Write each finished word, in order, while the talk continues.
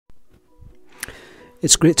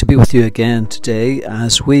It's great to be with you again today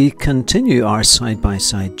as we continue our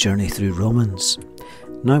side-by-side journey through Romans.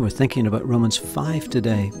 Now we're thinking about Romans 5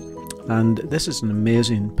 today, and this is an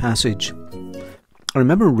amazing passage. I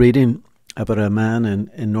remember reading about a man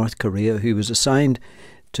in North Korea who was assigned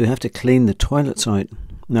to have to clean the toilets out.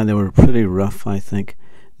 Now they were pretty rough, I think.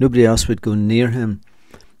 Nobody else would go near him,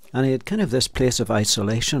 and he had kind of this place of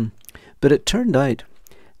isolation. But it turned out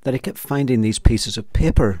that he kept finding these pieces of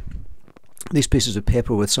paper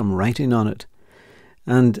with some writing on it.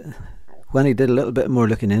 And when he did a little bit more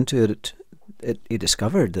looking into it, he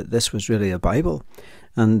discovered that this was really a Bible.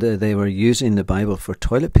 And they were using the Bible for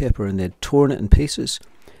toilet paper, and they'd torn it in pieces.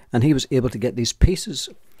 And he was able to get these pieces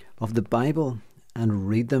of the Bible and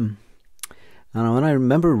read them. And when I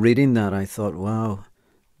remember reading that, I thought, wow,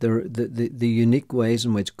 the unique ways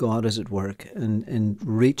in which God is at work in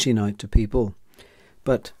reaching out to people.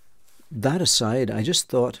 But that aside, I just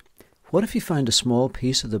thought, what if you found a small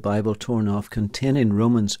piece of the Bible torn off containing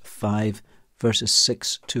Romans 5 verses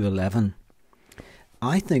 6 to 11?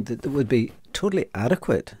 I think that it would be totally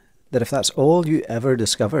adequate, that if that's all you ever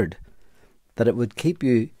discovered, that it would keep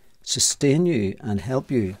you, sustain you and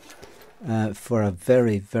help you for a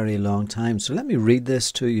very, very long time. So let me read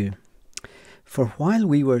this to you. For while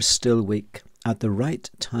we were still weak, at the right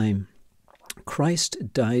time,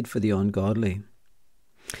 Christ died for the ungodly.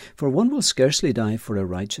 For one will scarcely die for a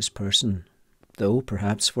righteous person, though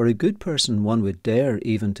perhaps for a good person one would dare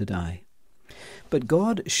even to die. But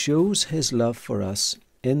God shows his love for us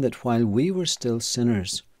in that while we were still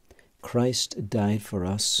sinners, Christ died for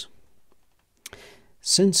us.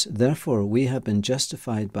 Since therefore we have been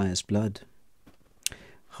justified by his blood,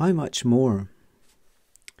 how much more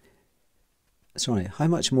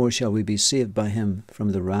shall we be saved by him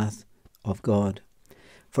from the wrath of God?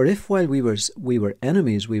 For if while we were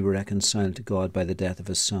enemies we were reconciled to God by the death of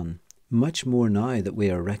his Son, much more now that we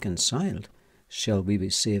are reconciled shall we be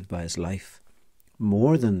saved by his life.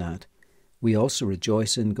 More than that, we also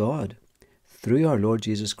rejoice in God through our Lord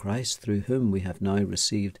Jesus Christ, through whom we have now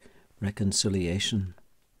received reconciliation.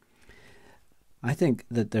 I think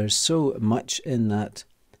that there's so much in that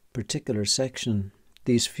particular section.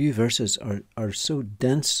 These few verses are so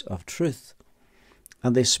dense of truth.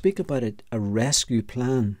 And they speak about it, a rescue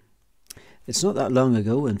plan. It's not that long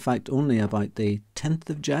ago, in fact only about the 10th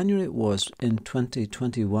of January it was in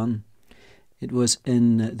 2021. It was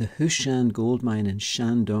in the Hushan gold mine in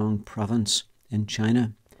Shandong province in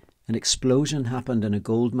China. An explosion happened in a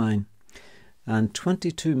gold mine and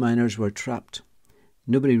 22 miners were trapped.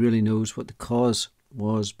 Nobody really knows what the cause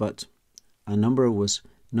was, but a number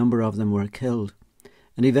of them were killed.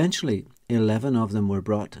 And eventually 11 of them were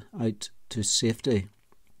brought out to safety.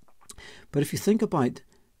 But if you think about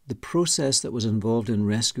the process that was involved in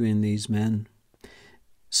rescuing these men,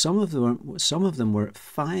 some of them were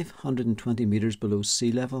 520 metres below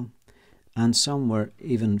sea level, and some were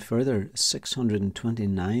even further,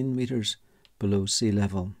 629 metres below sea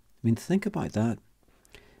level. I mean, think about that.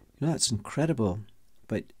 You know, that's incredible.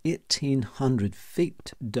 About 1,800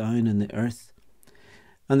 feet down in the earth.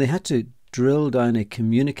 And they had to drill down a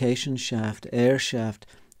communication shaft, air shaft,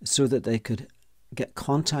 so that they could get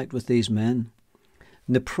contact with these men.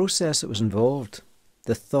 And the process that was involved,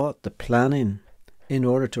 the thought, the planning, in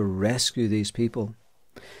order to rescue these people.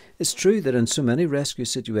 It's true that in so many rescue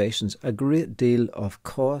situations, a great deal of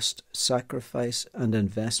cost, sacrifice and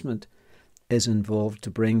investment is involved to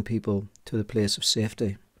bring people to the place of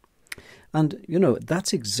safety. And, you know,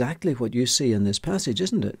 that's exactly what you see in this passage,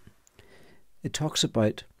 isn't it? It talks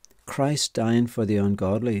about Christ dying for the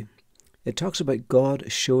ungodly. It talks about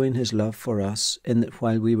God showing his love for us in that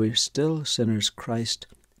while we were still sinners, Christ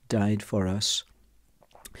died for us.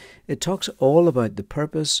 It talks all about the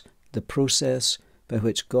purpose, the process by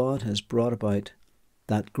which God has brought about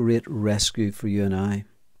that great rescue for you and I.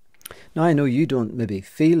 Now I know you don't maybe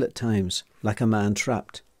feel at times like a man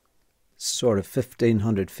trapped sort of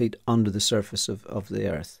 1,500 feet under the surface of the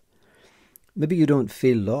earth. Maybe you don't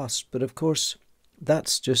feel lost, but of course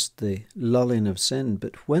that's just the lulling of sin.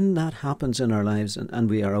 But when that happens in our lives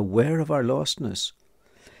and we are aware of our lostness,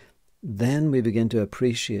 then we begin to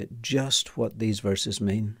appreciate just what these verses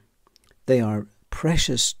mean. They are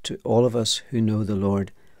precious to all of us who know the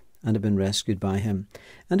Lord and have been rescued by him.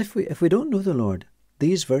 And if we don't know the Lord,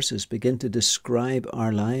 these verses begin to describe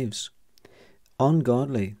our lives.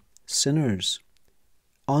 Ungodly, sinners,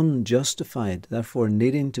 unjustified, therefore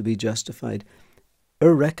needing to be justified,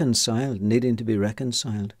 irreconciled, needing to be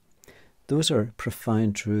reconciled. Those are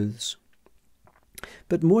profound truths.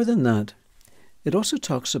 But more than that, it also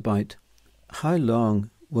talks about how long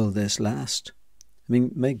will this last? I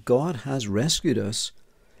mean, God has rescued us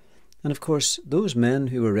And of course, those men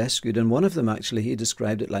who were rescued, and one of them actually, he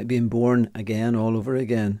described it like being born again all over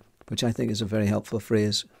again, which I think is a very helpful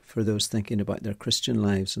phrase for those thinking about their Christian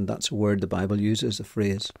lives, and that's a word the Bible uses, a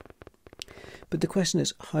phrase. But the question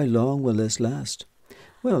is, how long will this last?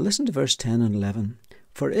 Well, listen to verse 10 and 11.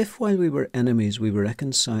 For if while we were enemies we were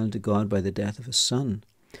reconciled to God by the death of his Son,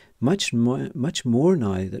 much more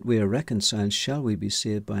now that we are reconciled shall we be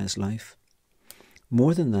saved by his life.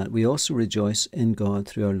 More than that, we also rejoice in God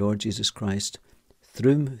through our Lord Jesus Christ,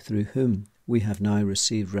 through whom we have now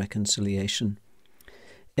received reconciliation.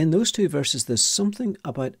 In those two verses, there's something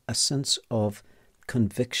about a sense of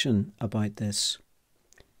conviction about this.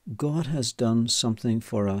 God has done something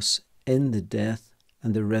for us in the death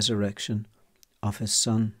and the resurrection of his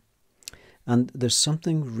Son. And there's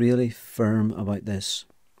something really firm about this.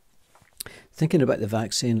 Thinking about the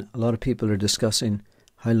vaccine, a lot of people are discussing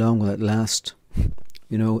how long will it last.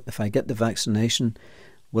 You know, if I get the vaccination,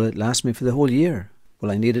 will it last me for the whole year?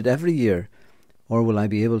 Will I need it every year? Or will I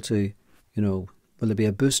be able to, will there be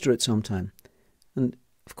a booster at some time? And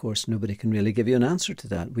of course, nobody can really give you an answer to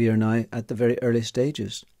that. We are now at the very early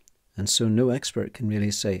stages. And so no expert can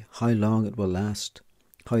really say how long it will last,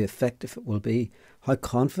 how effective it will be, how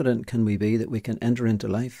confident can we be that we can enter into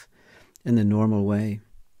life in the normal way.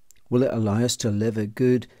 Will it allow us to live a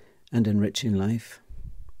good and enriching life?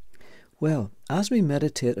 Well, as we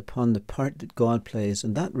meditate upon the part that God plays,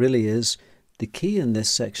 and that really is the key in this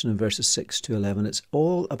section of verses 6 to 11, it's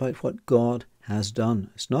all about what God has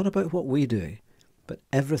done. It's not about what we do, but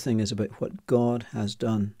everything is about what God has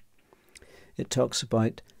done. It talks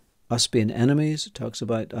about us being enemies, it talks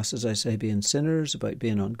about us, as I say, being sinners, about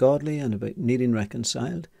being ungodly and about needing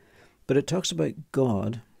reconciled. But it talks about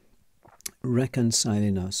God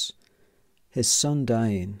reconciling us, his Son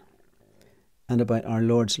dying, and about our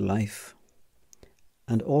Lord's life.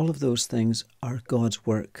 And all of those things are God's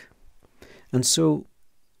work. And so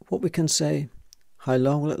what we can say, how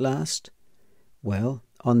long will it last? Well,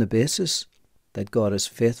 on the basis that God is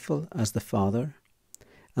faithful as the Father,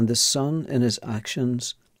 and the Son in his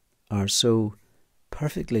actions are so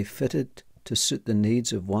perfectly fitted to suit the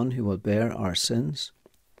needs of one who will bear our sins,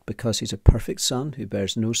 because he's a perfect Son who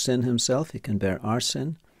bears no sin himself, he can bear our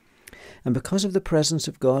sin. And because of the presence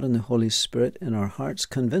of God and the Holy Spirit in our hearts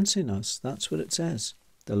convincing us, that's what it says.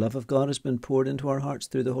 The love of God has been poured into our hearts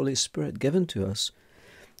through the Holy Spirit given to us.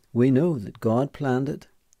 We know that God planned it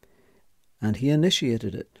and he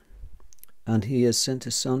initiated it, and he has sent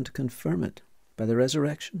his Son to confirm it by the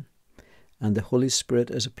resurrection, and the Holy Spirit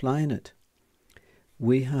is applying it.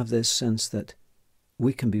 We have this sense that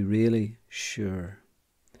we can be really sure.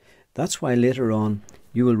 That's why later on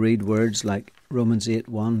you will read words like Romans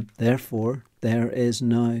 8:1, therefore there is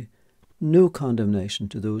now no condemnation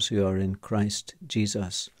to those who are in Christ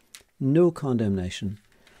Jesus. No condemnation.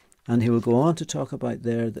 And he will go on to talk about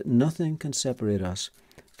there that nothing can separate us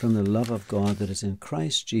from the love of God that is in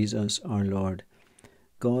Christ Jesus our Lord.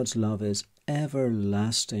 God's love is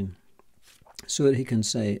everlasting. So that he can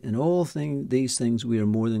say, in all these things we are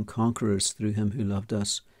more than conquerors through him who loved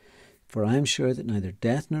us. For I am sure that neither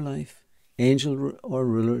death nor life, angel or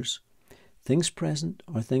rulers, things present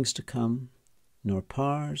or things to come, nor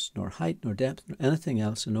powers, nor height, nor depth, nor anything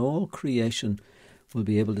else in all creation will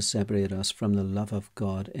be able to separate us from the love of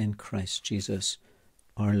God in Christ Jesus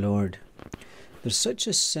our Lord. There's such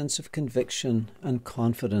a sense of conviction and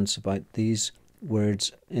confidence about these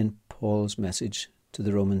words in Paul's message to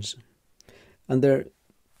the Romans. And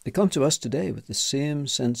they come to us today with the same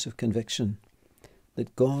sense of conviction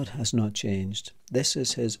that God has not changed. This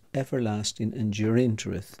is his everlasting, enduring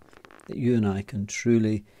truth that you and I can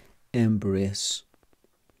truly embrace.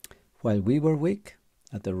 While we were weak,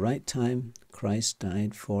 at the right time, Christ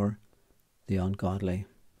died for the ungodly,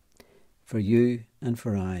 for you and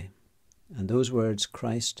for I. And those words,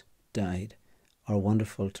 Christ died, are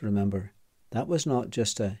wonderful to remember. That was not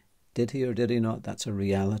just a did he or did he not, that's a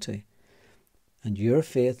reality. And your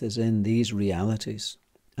faith is in these realities.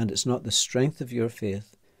 And it's not the strength of your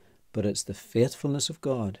faith, but it's the faithfulness of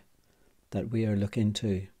God that we are looking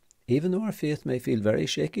to. Even though our faith may feel very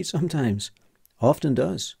shaky sometimes, often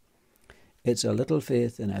does, it's a little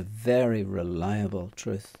faith in a very reliable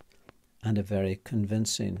truth and a very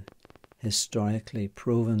convincing, historically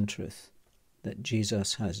proven truth that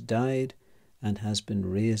Jesus has died and has been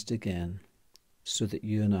raised again so that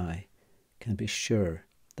you and I can be sure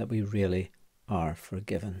that we really are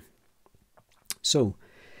forgiven. So,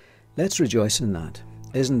 let's rejoice in that.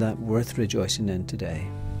 Isn't that worth rejoicing in today?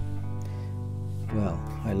 Well,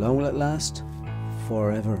 how long will it last?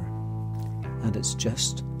 Forever. And it's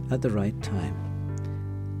just at the right time.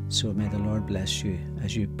 So may the Lord bless you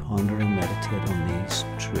as you ponder and meditate on these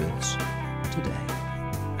truths.